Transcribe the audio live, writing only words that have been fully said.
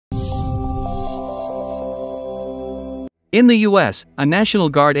In the U.S., a National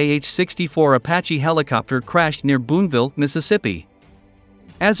Guard AH-64 Apache helicopter crashed near Boonville, Mississippi.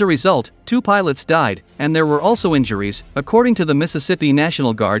 As a result, 2 pilots died, and there were also injuries. According to the Mississippi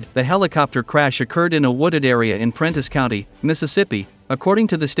National Guard, the helicopter crash occurred in a wooded area in Prentiss County, Mississippi, according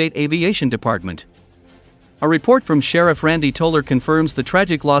to the state aviation department. A report from Sheriff Randy Toller confirms the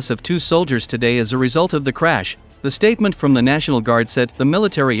tragic loss of 2 soldiers today as a result of the crash. The statement from the National Guard said the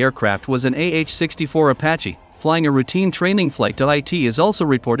military aircraft was an AH-64 Apache, flying a routine training flight to IT. Is also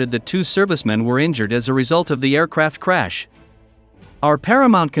reported that 2 servicemen were injured as a result of the aircraft crash. Our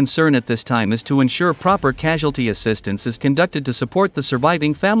paramount concern at this time is to ensure proper casualty assistance is conducted to support the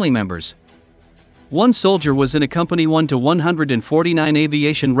surviving family members. 1 soldier was in a Company 1 to 149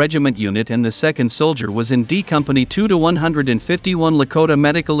 Aviation Regiment unit, and the 2nd soldier was in D Company 2 to 151 Lakota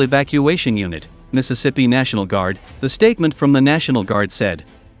Medical Evacuation Unit, Mississippi National Guard. The statement from the National Guard said,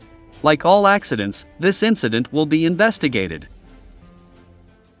 "Like all accidents, this incident will be investigated."